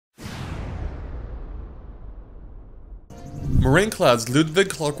Meringue Clouds-Ludwig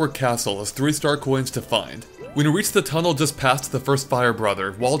Clockwork Castle has 3-star coins to find. When you reach the tunnel just past the first Fire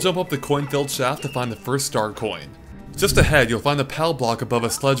Brother, wall jump up the coin-filled shaft to find the first star coin. Just ahead, you'll find a PAL block above a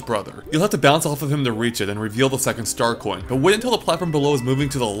Sledge Brother. You'll have to bounce off of him to reach it and reveal the second star coin, but wait until the platform below is moving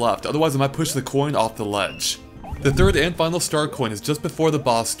to the left, otherwise it might push the coin off the ledge. The third and final star coin is just before the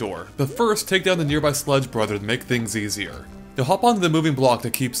boss door, but first take down the nearby Sledge Brother to make things easier. You'll hop onto the moving block to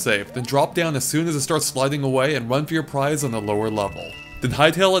keep safe, then drop down as soon as it starts sliding away and run for your prize on the lower level. Then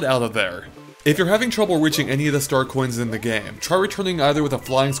hightail it out of there. If you're having trouble reaching any of the star coins in the game, try returning either with a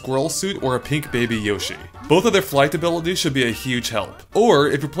flying squirrel suit or a pink baby Yoshi. Both of their flight abilities should be a huge help. Or,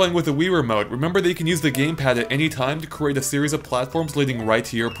 if you're playing with the Wii Remote, remember that you can use the gamepad at any time to create a series of platforms leading right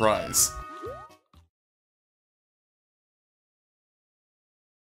to your prize.